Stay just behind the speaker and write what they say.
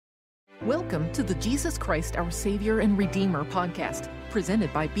Welcome to the Jesus Christ, Our Savior and Redeemer podcast,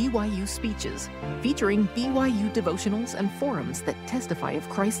 presented by BYU Speeches, featuring BYU devotionals and forums that testify of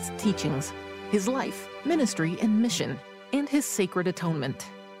Christ's teachings, His life, ministry, and mission, and His sacred atonement.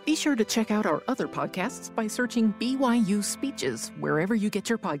 Be sure to check out our other podcasts by searching BYU Speeches wherever you get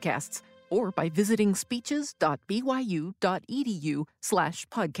your podcasts, or by visiting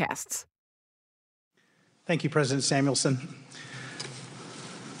speeches.byu.edu/podcasts. Thank you, President Samuelson.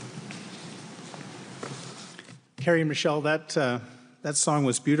 Carrie and Michelle, that song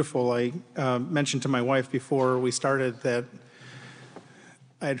was beautiful. I mentioned to my wife before we started that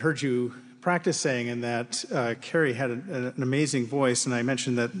I had heard you practice saying and that Carrie had an amazing voice, and I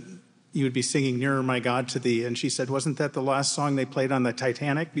mentioned that you would be singing Nearer My God to Thee, and she said, wasn't that the last song they played on the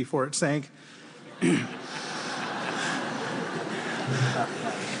Titanic before it sank?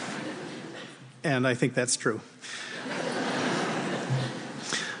 And I think that's true.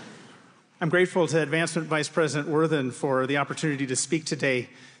 I'm grateful to Advancement Vice President Worthen for the opportunity to speak today.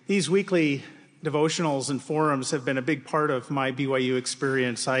 These weekly devotionals and forums have been a big part of my BYU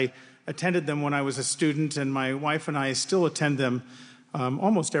experience. I attended them when I was a student, and my wife and I still attend them,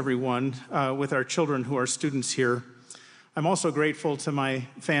 almost every one, with our children who are students here. I'm also grateful to my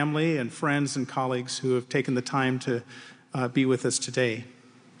family and friends and colleagues who have taken the time to be with us today.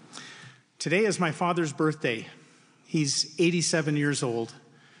 Today is my father's birthday. He's 87 years old.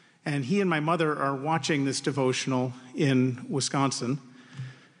 And he and my mother are watching this devotional in Wisconsin.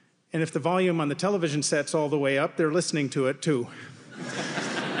 And if the volume on the television set's all the way up, they're listening to it too.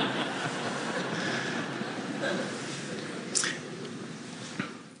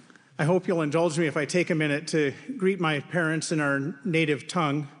 I hope you'll indulge me if I take a minute to greet my parents in our native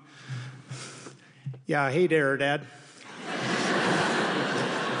tongue. Yeah, hey there, Dad.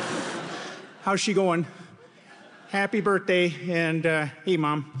 How's she going? Happy birthday, and hey,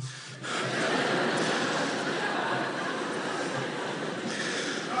 Mom.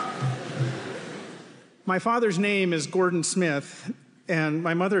 My father's name is Gordon Smith, and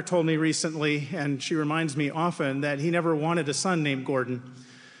my mother told me recently, and she reminds me often, that he never wanted a son named Gordon,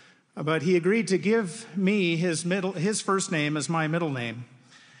 but he agreed to give me his first name as my middle name.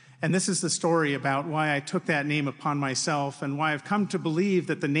 And this is the story about why I took that name upon myself and why I've come to believe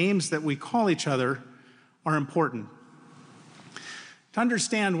that the names that we call each other are important. To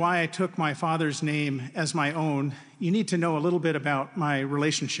understand why I took my father's name as my own, you need to know a little bit about my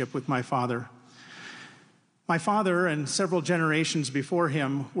relationship with my father. My father and several generations before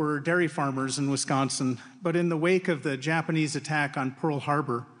him were dairy farmers in Wisconsin, but in the wake of the Japanese attack on Pearl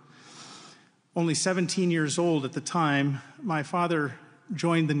Harbor, only 17 years old at the time, my father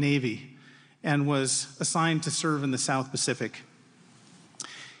joined the Navy and was assigned to serve in the South Pacific.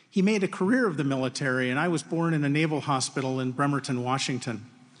 He made a career of the military, and I was born in a naval hospital in Bremerton, Washington.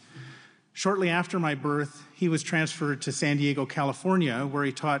 Shortly after my birth, he was transferred to San Diego, California, where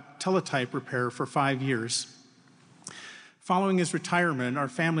he taught teletype repair for 5 years. Following his retirement, our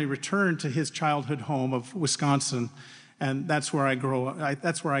family returned to his childhood home of Wisconsin, and that's where I grew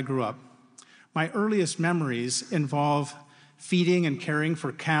up. My earliest memories involve feeding and caring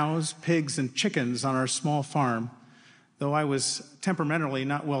for cows, pigs, and chickens on our small farm, though I was temperamentally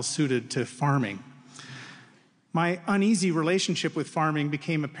not well suited to farming. My uneasy relationship with farming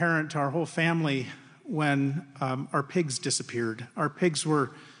became apparent to our whole family when our pigs disappeared. Our pigs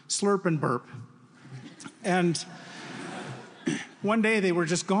were Slurp and Burp. And one day they were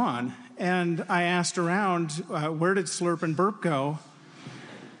just gone. And I asked around, where did Slurp and Burp go?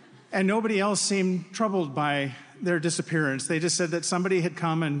 And nobody else seemed troubled by their disappearance. They just said that somebody had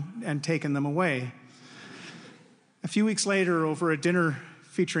come and taken them away. A few weeks later, over a dinner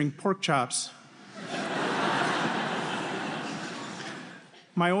featuring pork chops,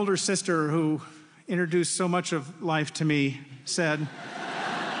 my older sister, who introduced so much of life to me, said,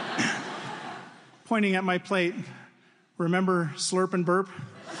 pointing at my plate, "Remember Slurp and Burp?"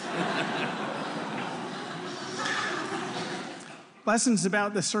 Lessons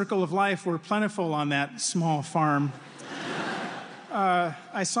about the circle of life were plentiful on that small farm.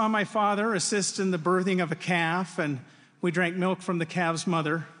 I saw my father assist in the birthing of a calf, and we drank milk from the calf's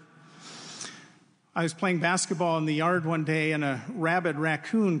mother. I was playing basketball in the yard one day, and a rabid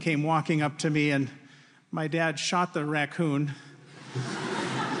raccoon came walking up to me, and my dad shot the raccoon.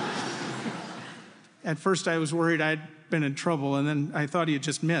 At first, I was worried I'd been in trouble, and then I thought he had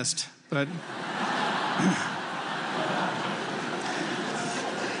just missed, but...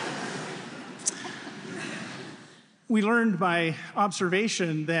 We learned by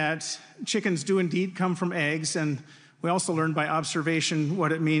observation that chickens do indeed come from eggs, and we also learned by observation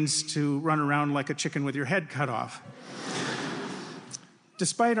what it means to run around like a chicken with your head cut off.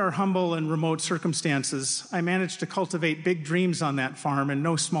 despite our humble and remote circumstances, I managed to cultivate big dreams on that farm, in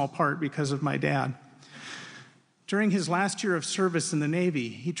no small part because of my dad. During his last year of service in the Navy,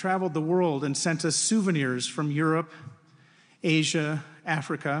 he traveled the world and sent us souvenirs from Europe, Asia,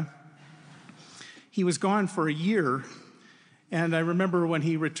 Africa. He was gone for a year, and I remember when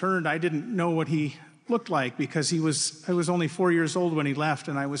he returned, I didn't know what he looked like because I was only 4 years old when he left,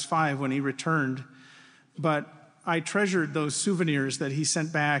 and I was 5 when he returned. But I treasured those souvenirs that he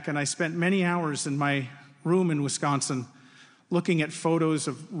sent back, and I spent many hours in my room in Wisconsin looking at photos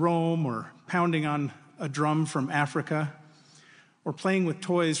of Rome, or pounding on a drum from Africa, or playing with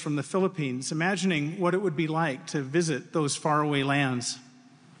toys from the Philippines, imagining what it would be like to visit those faraway lands.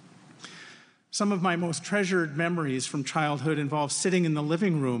 Some of my most treasured memories from childhood involve sitting in the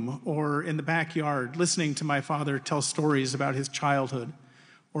living room or in the backyard, listening to my father tell stories about his childhood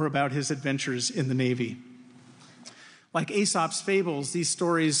or about his adventures in the Navy. Like Aesop's fables, these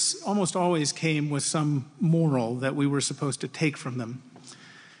stories almost always came with some moral that we were supposed to take from them.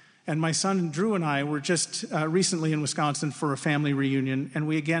 And my son Drew and I were just recently in Wisconsin for a family reunion, and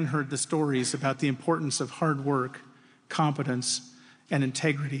we again heard the stories about the importance of hard work, competence, and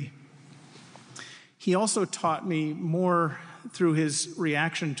integrity. He also taught me more through his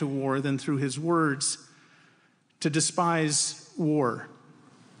reaction to war than through his words to despise war.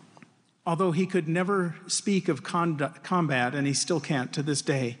 Although he could never speak of combat, and he still can't to this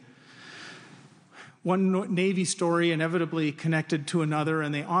day. One Navy story inevitably connected to another,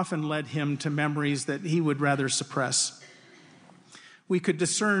 and they often led him to memories that he would rather suppress. We could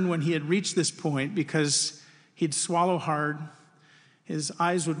discern when he had reached this point because he'd swallow hard, his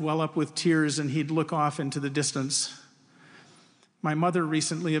eyes would well up with tears, and he'd look off into the distance. My mother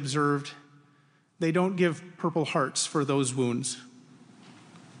recently observed, "They don't give Purple Hearts for those wounds."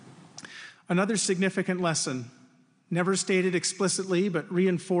 Another significant lesson, never stated explicitly but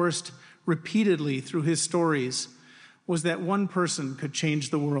reinforced repeatedly through his stories, was that one person could change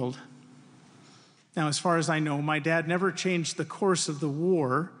the world. Now, as far as I know, my dad never changed the course of the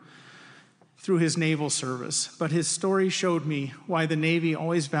war through his naval service, but his story showed me why the Navy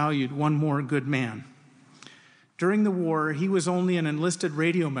always valued one more good man. During the war, he was only an enlisted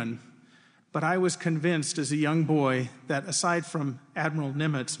radioman, but I was convinced as a young boy that aside from Admiral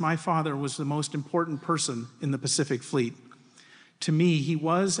Nimitz, my father was the most important person in the Pacific Fleet. To me, he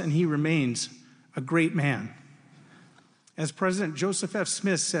was and he remains a great man. As President Joseph F.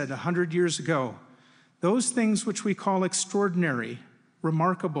 Smith said 100 years ago, those things which we call extraordinary,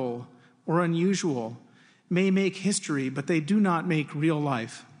 remarkable, or unusual may make history, but they do not make real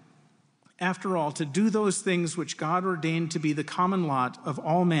life. After all, to do those things which God ordained to be the common lot of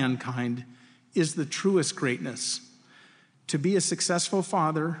all mankind is the truest greatness. To be a successful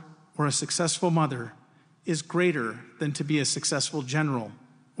father or a successful mother is greater than to be a successful general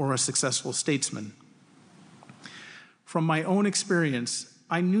or a successful statesman. From my own experience,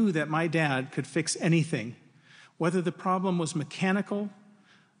 I knew that my dad could fix anything, whether the problem was mechanical,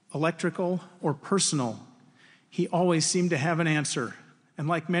 electrical, or personal. He always seemed to have an answer. And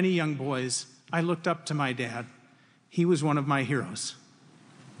like many young boys, I looked up to my dad. He was one of my heroes.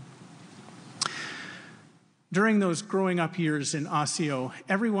 During those growing up years in Osseo,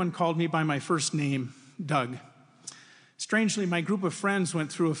 everyone called me by my first name, Doug. Strangely, my group of friends went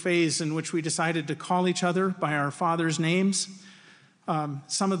through a phase in which we decided to call each other by our father's names.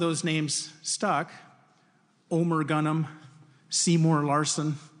 Some of those names stuck: Omer Gunham, Seymour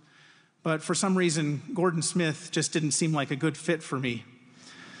Larson. But for some reason, Gordon Smith just didn't seem like a good fit for me.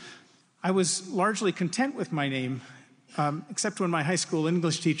 I was largely content with my name, except when my high school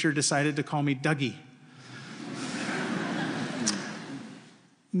English teacher decided to call me Dougie.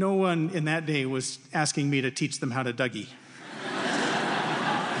 No one in that day was asking me to teach them how to Dougie.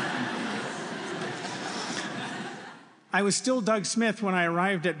 I was still Doug Smith when I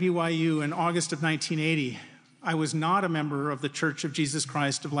arrived at BYU in August of 1980. I was not a member of the Church of Jesus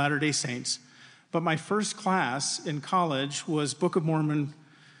Christ of Latter-day Saints, but my first class in college was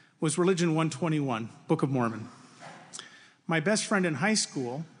Religion 121, Book of Mormon. My best friend in high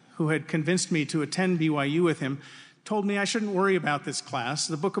school, who had convinced me to attend BYU with him, told me I shouldn't worry about this class.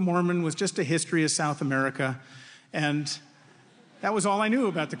 The Book of Mormon was just a history of South America, and that was all I knew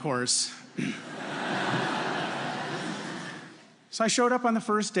about the course. So I showed up on the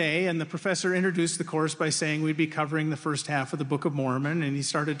first day, and the professor introduced the course by saying we'd be covering the first half of the Book of Mormon, and he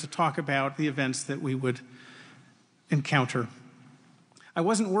started to talk about the events that we would encounter. I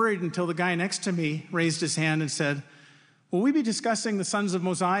wasn't worried until the guy next to me raised his hand and said, "Will we be discussing the sons of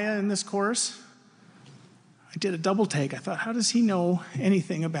Mosiah in this course?" I did a double take. I thought, how does he know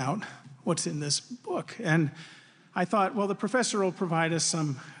anything about what's in this book? And I thought, well, the professor will provide us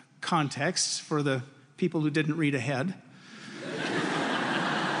some context for the people who didn't read ahead.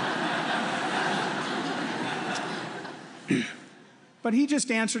 But he just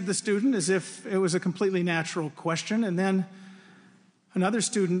answered the student as if it was a completely natural question. And then another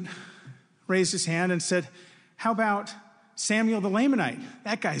student raised his hand and said, how about Samuel the Lamanite?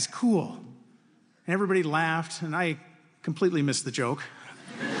 That guy's cool. And everybody laughed, and I completely missed the joke.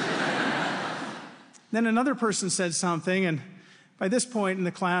 Then another person said something, and by this point in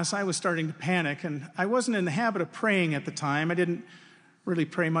the class, I was starting to panic. And I wasn't in the habit of praying at the time. I didn't really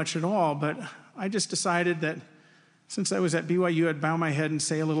pray much at all, but I just decided that since I was at BYU, I'd bow my head and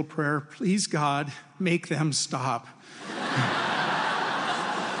say a little prayer, please, God, make them stop.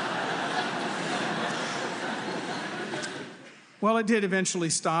 Well, it did eventually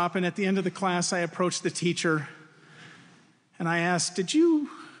stop, and at the end of the class, I approached the teacher, and I asked, did you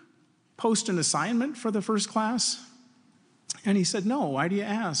post an assignment for the first class? And he said, no, why do you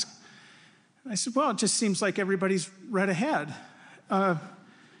ask? And I said, well, it just seems like everybody's read ahead. And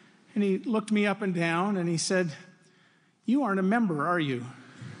he looked me up and down, and he said, you aren't a member, are you?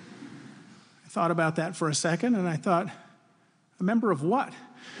 I thought about that for a second, and I thought, a member of what?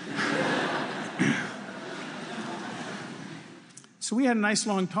 So we had a nice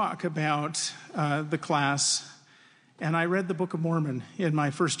long talk about the class, and I read the Book of Mormon in my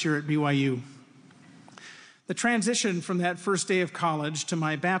first year at BYU. The transition from that first day of college to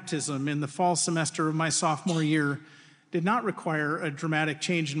my baptism in the fall semester of my sophomore year did not require a dramatic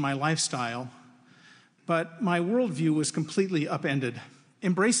change in my lifestyle, but my worldview was completely upended.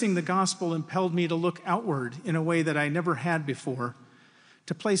 Embracing the gospel impelled me to look outward in a way that I never had before,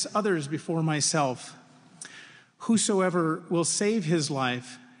 to place others before myself. Whosoever will save his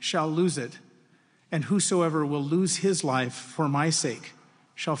life shall lose it, and whosoever will lose his life for my sake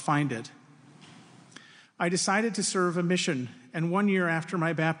shall find it. I decided to serve a mission, and 1 year after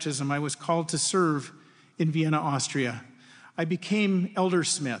my baptism, I was called to serve in Vienna, Austria. I became Elder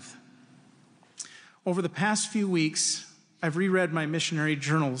Smith. Over the past few weeks, I've reread my missionary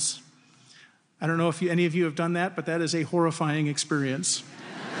journals. I don't know if any of you have done that, but that is a horrifying experience.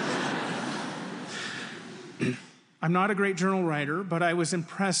 I'm not a great journal writer, but I was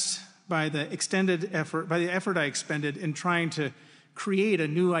impressed by the effort I expended in trying to create a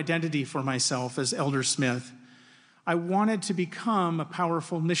new identity for myself as Elder Smith. I wanted to become a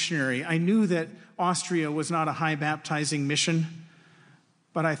powerful missionary. I knew that Austria was not a high baptizing mission,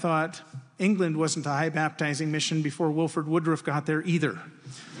 but I thought England wasn't a high baptizing mission before Wilford Woodruff got there either.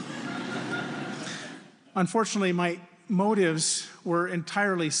 Unfortunately, my motives were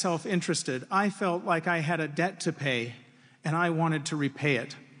entirely self-interested. I felt like I had a debt to pay, and I wanted to repay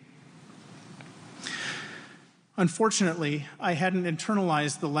it. Unfortunately, I hadn't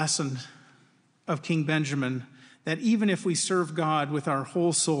internalized the lesson of King Benjamin that even if we serve God with our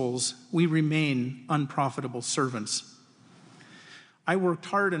whole souls, we remain unprofitable servants. I worked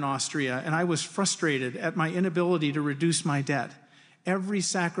hard in Austria, and I was frustrated at my inability to reduce my debt. Every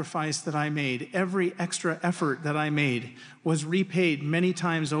sacrifice that I made, every extra effort that I made was repaid many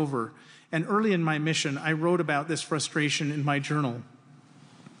times over. And early in my mission, I wrote about this frustration in my journal.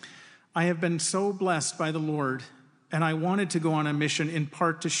 I have been so blessed by the Lord, and I wanted to go on a mission in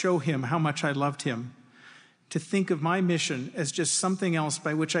part to show him how much I loved him. To think of my mission as just something else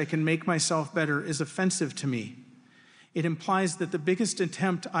by which I can make myself better is offensive to me. It implies that the biggest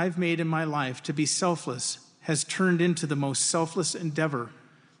attempt I've made in my life to be selfless has turned into the most selfless endeavor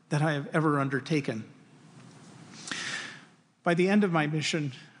that I have ever undertaken. By the end of my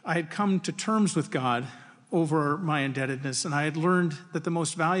mission, I had come to terms with God over my indebtedness, and I had learned that the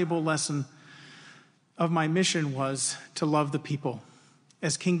most valuable lesson of my mission was to love the people.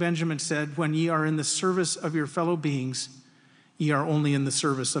 As King Benjamin said, when ye are in the service of your fellow beings, ye are only in the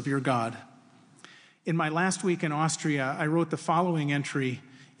service of your God. In my last week in Austria, I wrote the following entry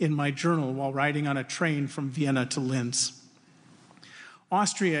in my journal while riding on a train from Vienna to Linz.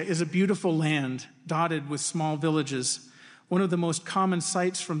 Austria is a beautiful land dotted with small villages. One of the most common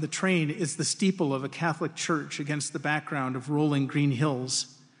sights from the train is the steeple of a Catholic church against the background of rolling green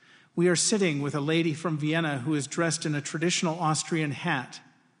hills. We are sitting with a lady from Vienna who is dressed in a traditional Austrian hat,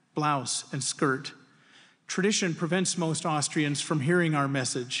 blouse, and skirt. Tradition prevents most Austrians from hearing our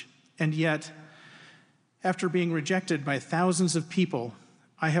message, and yet, after being rejected by thousands of people,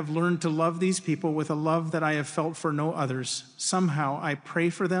 I have learned to love these people with a love that I have felt for no others. Somehow I pray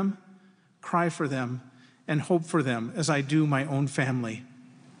for them, cry for them, and hope for them as I do my own family.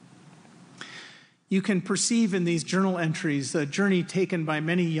 You can perceive in these journal entries the journey taken by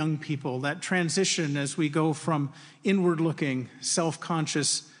many young people, that transition as we go from inward-looking,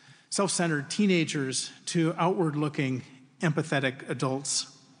 self-conscious, self-centered teenagers to outward-looking, empathetic adults.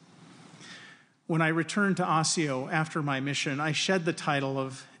 When I returned to Osseo after my mission, I shed the title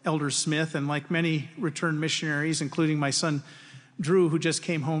of Elder Smith, and like many returned missionaries, including my son Drew, who just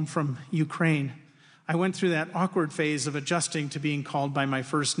came home from Ukraine, I went through that awkward phase of adjusting to being called by my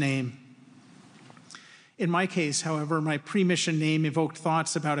first name. In my case, however, my pre-mission name evoked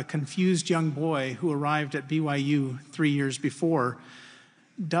thoughts about a confused young boy who arrived at BYU 3 years before.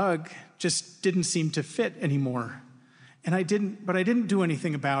 Doug just didn't seem to fit anymore. But I didn't do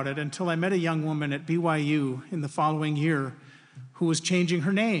anything about it until I met a young woman at BYU in the following year who was changing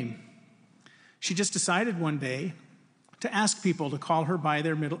her name. She just decided one day to ask people to call her by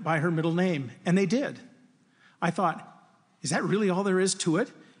her middle name, and they did. I thought, is that really all there is to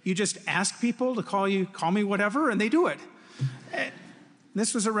it? You just ask people to call me whatever, and they do it.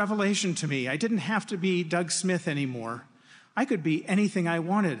 This was a revelation to me. I didn't have to be Doug Smith anymore. I could be anything I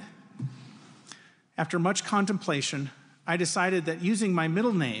wanted. After much contemplation, I decided that using my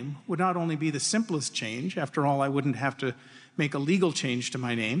middle name would not only be the simplest change, after all, I wouldn't have to make a legal change to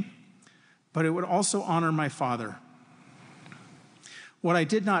my name, but it would also honor my father. What I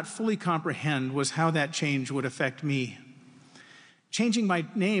did not fully comprehend was how that change would affect me. Changing my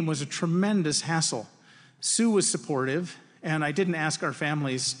name was a tremendous hassle. Sue was supportive, and I didn't ask our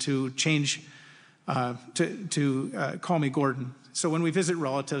families to change, to call me Gordon. So when we visit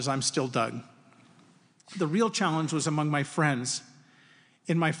relatives, I'm still Doug. The real challenge was among my friends.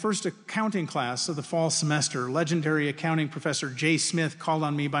 In my first accounting class of the fall semester, legendary accounting professor Jay Smith called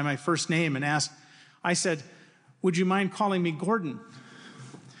on me by my first name and asked, I said, "Would you mind calling me Gordon?"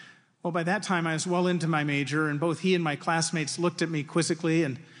 Well, by that time, I was well into my major, and both he and my classmates looked at me quizzically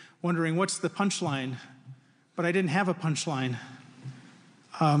and wondering, what's the punchline? But I didn't have a punchline.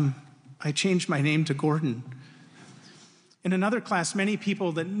 I changed my name to Gordon. In another class, so many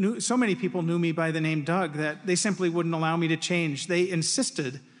people knew me by the name Doug that they simply wouldn't allow me to change. They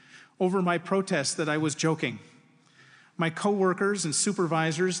insisted over my protest that I was joking. My coworkers and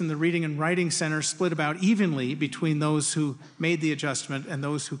supervisors in the Reading and Writing Center split about evenly between those who made the adjustment and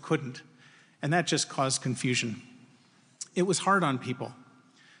those who couldn't, and that just caused confusion. It was hard on people.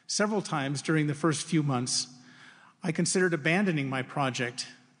 Several times during the first few months, I considered abandoning my project.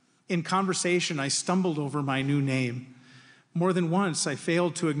 In conversation, I stumbled over my new name. More than once, I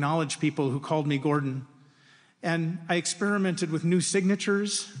failed to acknowledge people who called me Gordon, and I experimented with new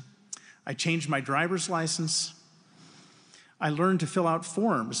signatures. I changed my driver's license. I learned to fill out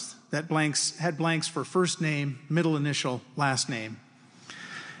forms that had blanks for first name, middle initial, last name.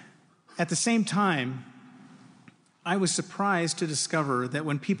 At the same time, I was surprised to discover that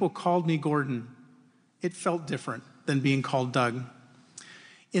when people called me Gordon, it felt different than being called Doug.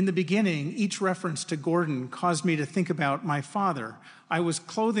 In the beginning, each reference to Gordon caused me to think about my father. I was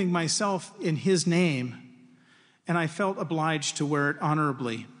clothing myself in his name, and I felt obliged to wear it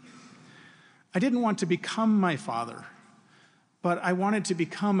honorably. I didn't want to become my father, but I wanted to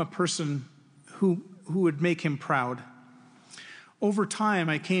become a person who would make him proud. Over time,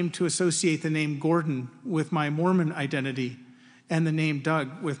 I came to associate the name Gordon with my Mormon identity and the name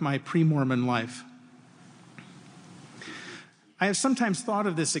Doug with my pre-Mormon life. I have sometimes thought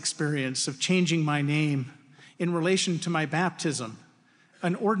of this experience of changing my name in relation to my baptism,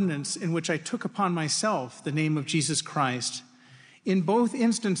 an ordinance in which I took upon myself the name of Jesus Christ. In both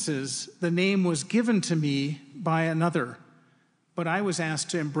instances, the name was given to me by another, but I was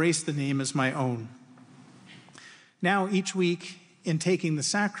asked to embrace the name as my own. Now, each week in taking the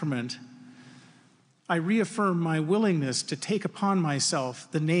sacrament, I reaffirm my willingness to take upon myself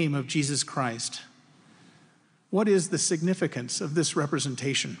the name of Jesus Christ. What is the significance of this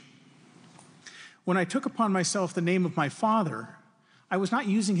representation? When I took upon myself the name of my father, I was not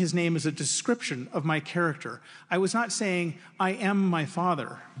using his name as a description of my character. I was not saying, I am my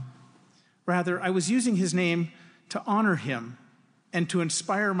father. Rather, I was using his name to honor him and to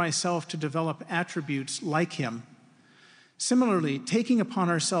inspire myself to develop attributes like him. Similarly, taking upon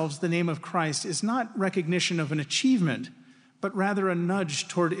ourselves the name of Christ is not recognition of an achievement, but rather a nudge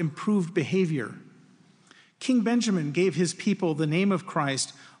toward improved behavior. King Benjamin gave his people the name of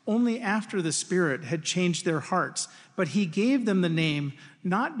Christ only after the Spirit had changed their hearts, but he gave them the name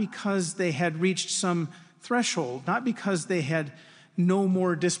not because they had reached some threshold, not because they had no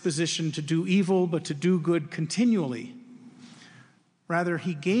more disposition to do evil, but to do good continually. Rather,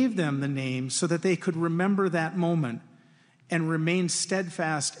 he gave them the name so that they could remember that moment and remain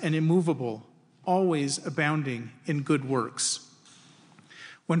steadfast and immovable, always abounding in good works.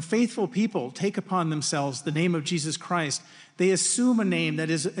 When faithful people take upon themselves the name of Jesus Christ, they assume a name that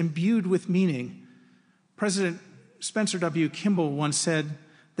is imbued with meaning. President Spencer W. Kimball once said,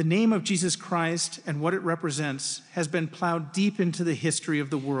 the name of Jesus Christ and what it represents has been plowed deep into the history of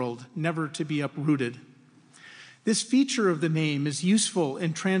the world, never to be uprooted. This feature of the name is useful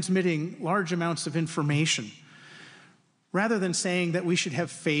in transmitting large amounts of information. Rather than saying that we should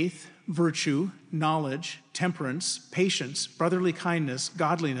have faith, virtue, knowledge, temperance, patience, brotherly kindness,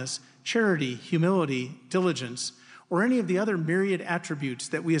 godliness, charity, humility, diligence, or any of the other myriad attributes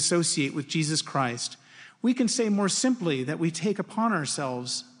that we associate with Jesus Christ, we can say more simply that we take upon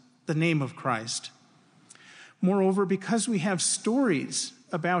ourselves the name of Christ. Moreover, because we have stories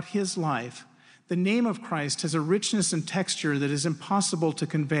about his life, the name of Christ has a richness and texture that is impossible to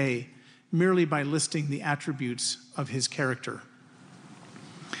convey merely by listing the attributes of his character.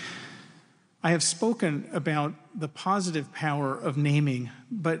 I have spoken about the positive power of naming,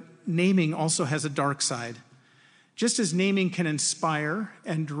 but naming also has a dark side. Just as naming can inspire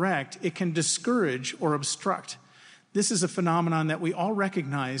and direct, it can discourage or obstruct. This is a phenomenon that we all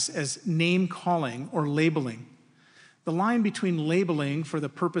recognize as name calling or labeling. The line between labeling for the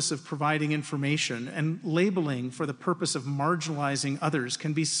purpose of providing information and labeling for the purpose of marginalizing others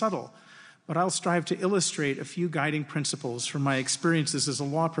can be subtle, but I'll strive to illustrate a few guiding principles from my experiences as a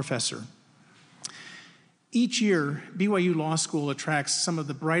law professor. Each year, BYU Law School attracts some of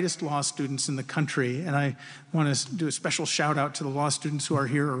the brightest law students in the country, and I want to do a special shout out to the law students who are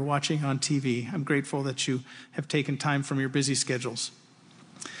here or watching on TV. I'm grateful that you have taken time from your busy schedules.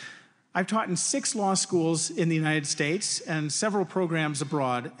 I've taught in 6 law schools in the United States and several programs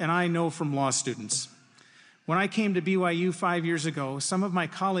abroad, and I know from law students. When I came to BYU 5 years ago, some of my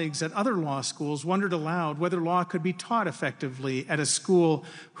colleagues at other law schools wondered aloud whether law could be taught effectively at a school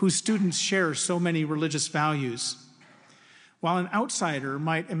whose students share so many religious values. While an outsider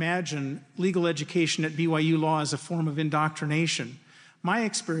might imagine legal education at BYU Law as a form of indoctrination, my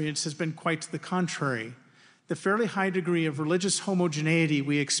experience has been quite to the contrary. The fairly high degree of religious homogeneity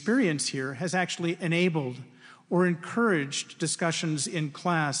we experience here has actually enabled or encouraged discussions in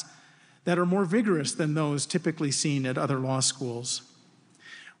class that are more vigorous than those typically seen at other law schools.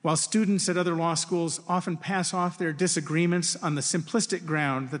 While students at other law schools often pass off their disagreements on the simplistic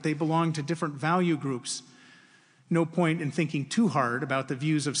ground that they belong to different value groups, no point in thinking too hard about the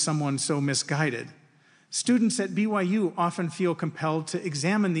views of someone so misguided. Students at BYU often feel compelled to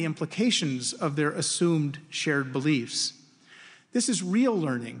examine the implications of their assumed shared beliefs. This is real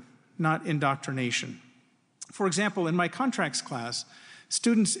learning, not indoctrination. For example, in my contracts class,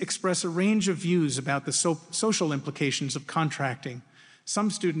 students express a range of views about the social implications of contracting. Some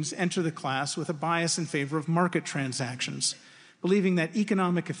students enter the class with a bias in favor of market transactions, believing that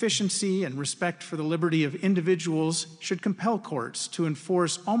economic efficiency and respect for the liberty of individuals should compel courts to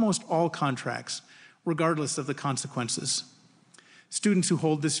enforce almost all contracts, regardless of the consequences. Students who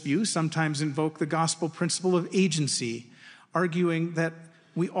hold this view sometimes invoke the gospel principle of agency, arguing that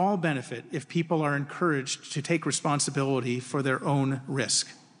we all benefit if people are encouraged to take responsibility for their own risk.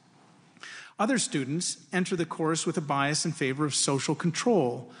 Other students enter the course with a bias in favor of social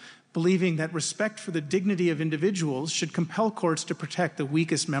control, believing that respect for the dignity of individuals should compel courts to protect the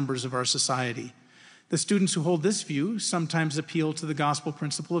weakest members of our society. The students who hold this view sometimes appeal to the gospel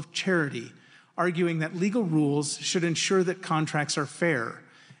principle of charity, arguing that legal rules should ensure that contracts are fair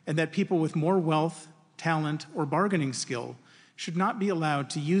and that people with more wealth, talent, or bargaining skill should not be allowed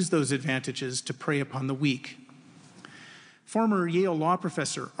to use those advantages to prey upon the weak. Former Yale law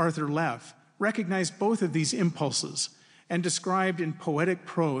professor Arthur Leff recognized both of these impulses and described in poetic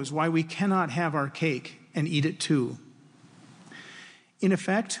prose why we cannot have our cake and eat it too. In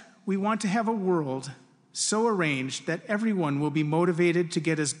effect, we want to have a world so arranged that everyone will be motivated to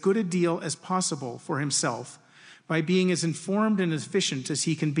get as good a deal as possible for himself by being as informed and efficient as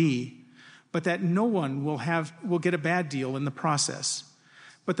he can be, but that no one will get a bad deal in the process.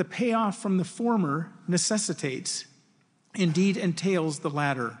 But the payoff from the former necessitates, indeed entails the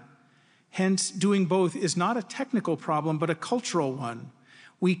latter. Hence, doing both is not a technical problem, but a cultural one.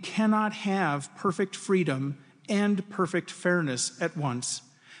 We cannot have perfect freedom and perfect fairness at once.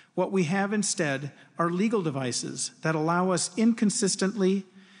 What we have instead are legal devices that allow us inconsistently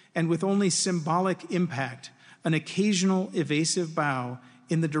and with only symbolic impact, an occasional evasive bow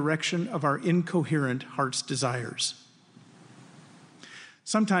in the direction of our incoherent heart's desires.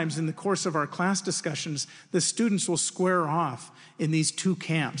 Sometimes in the course of our class discussions, the students will square off in these two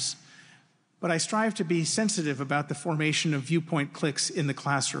camps. But I strive to be sensitive about the formation of viewpoint cliques in the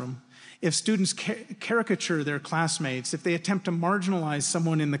classroom. If students caricature their classmates, if they attempt to marginalize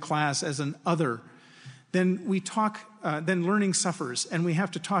someone in the class as an other, then learning suffers, and we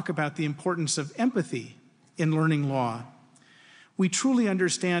have to talk about the importance of empathy in learning law. We truly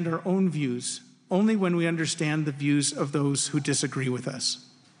understand our own views only when we understand the views of those who disagree with us.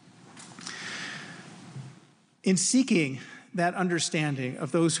 In seeking that understanding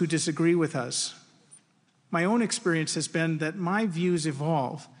of those who disagree with us, my own experience has been that my views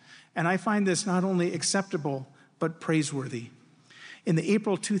evolve, and I find this not only acceptable, but praiseworthy. In the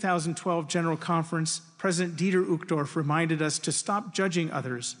April 2012 General Conference, President Dieter Uchtdorf reminded us to stop judging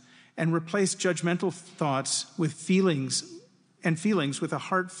others and replace judgmental thoughts with feelings with a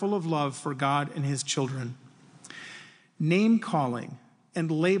heart full of love for God and his children. Name-calling and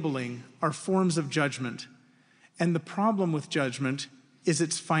labeling are forms of judgment, and the problem with judgment is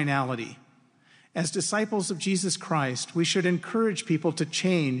its finality. As disciples of Jesus Christ, we should encourage people to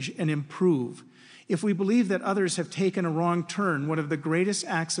change and improve. If we believe that others have taken a wrong turn, one of the greatest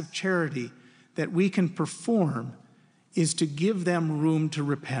acts of charity that we can perform is to give them room to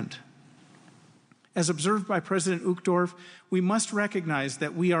repent. As observed by President Uchtdorf, we must recognize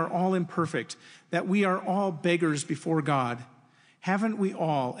that we are all imperfect, that we are all beggars before God. Haven't we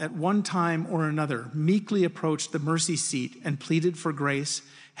all, at one time or another, meekly approached the mercy seat and pleaded for grace?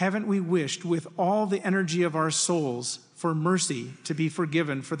 Haven't we wished with all the energy of our souls for mercy to be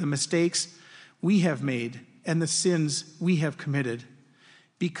forgiven for the mistakes we have made and the sins we have committed?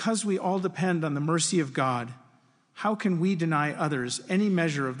 Because we all depend on the mercy of God, how can we deny others any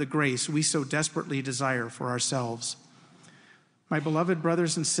measure of the grace we so desperately desire for ourselves? My beloved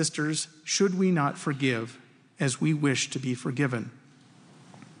brothers and sisters, should we not forgive as we wish to be forgiven?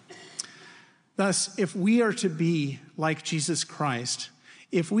 Thus, if we are to be like Jesus Christ,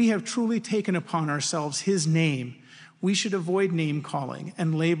 if we have truly taken upon ourselves his name, we should avoid name-calling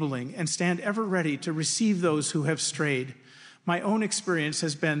and labeling and stand ever ready to receive those who have strayed. My own experience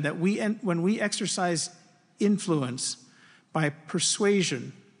has been that when we exercise influence by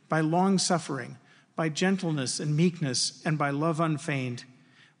persuasion, by long-suffering, by gentleness and meekness, and by love unfeigned,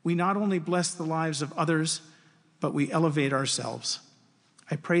 we not only bless the lives of others, but we elevate ourselves.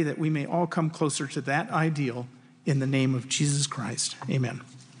 I pray that we may all come closer to that ideal in the name of Jesus Christ. Amen.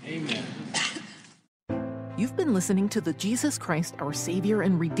 Amen. You've been listening to the Jesus Christ, Our Savior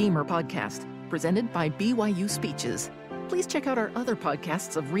and Redeemer podcast, presented by BYU Speeches. Please check out our other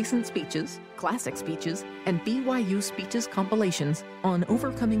podcasts of recent speeches, classic speeches, and BYU Speeches compilations on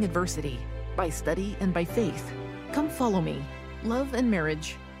overcoming adversity, by study and by faith, Come Follow Me, Love and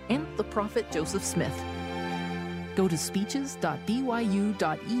Marriage, and the Prophet Joseph Smith. Go to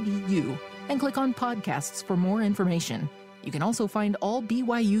speeches.byu.edu and click on podcasts for more information. You can also find all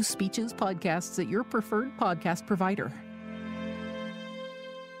BYU Speeches podcasts at your preferred podcast provider.